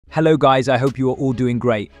Hello guys, I hope you are all doing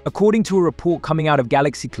great. According to a report coming out of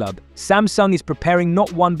Galaxy Club, Samsung is preparing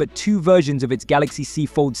not one but two versions of its Galaxy C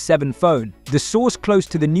Fold 7 phone. The source close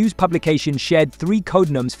to the news publication shared three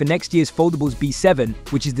codenames for next year's foldables: B7,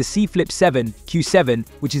 which is the C Flip 7, Q7,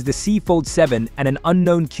 which is the C Fold 7, and an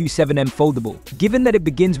unknown Q7M foldable. Given that it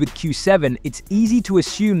begins with Q7, it's easy to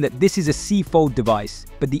assume that this is a C Fold device,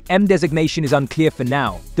 but the M designation is unclear for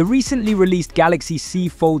now. The recently released Galaxy C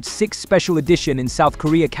Fold 6 Special Edition in South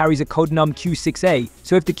Korea carries a codename Q6A,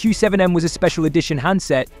 so if the Q7M was a special edition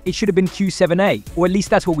handset, it should have been Q7A, or at least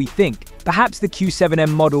that's what we think. Perhaps the Q7M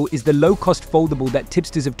model is the low-cost foldable that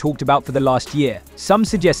tipsters have talked about for the last year. Some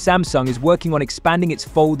suggest Samsung is working on expanding its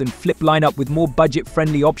fold and flip lineup with more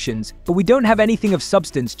budget-friendly options, but we don't have anything of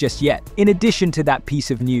substance just yet. In addition to that piece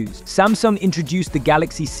of news, Samsung introduced the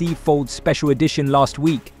Galaxy C Fold Special Edition last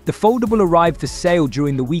week. The foldable arrived for sale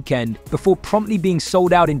during the weekend, before promptly being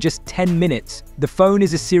sold out in just 10 minutes. The phone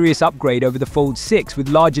is a serious upgrade over the Fold 6 with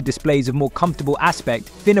larger displays of more comfortable aspect,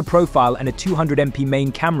 thinner profile, and a 200MP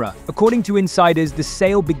main camera. According to insiders, the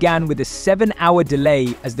sale began with a 7-hour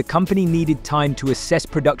delay as the company needed time to assess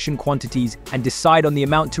production quantities and decide on the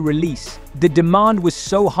amount to release. The demand was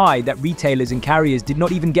so high that retailers and carriers did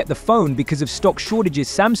not even get the phone because of stock shortages.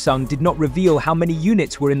 Samsung did not reveal how many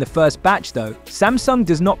units were in the first batch though. Samsung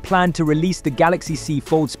does not plan to release the Galaxy C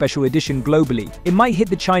Fold Special Edition globally. It might hit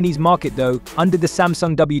the Chinese market though, under the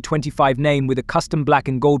Samsung W25 name with a custom black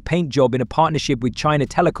and gold paint job in a partnership with China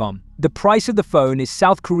Telecom. The price of the phone is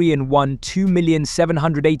South Korean won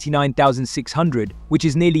 2,789,600, which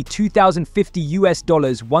is nearly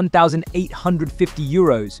 $2,050 1,850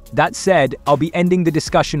 euros. That said, I'll be ending the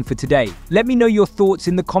discussion for today. Let me know your thoughts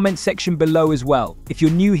in the comment section below as well. If you're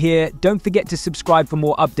new here, don't forget to subscribe for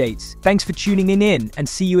more updates. Thanks for tuning in and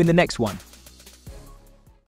see you in the next one.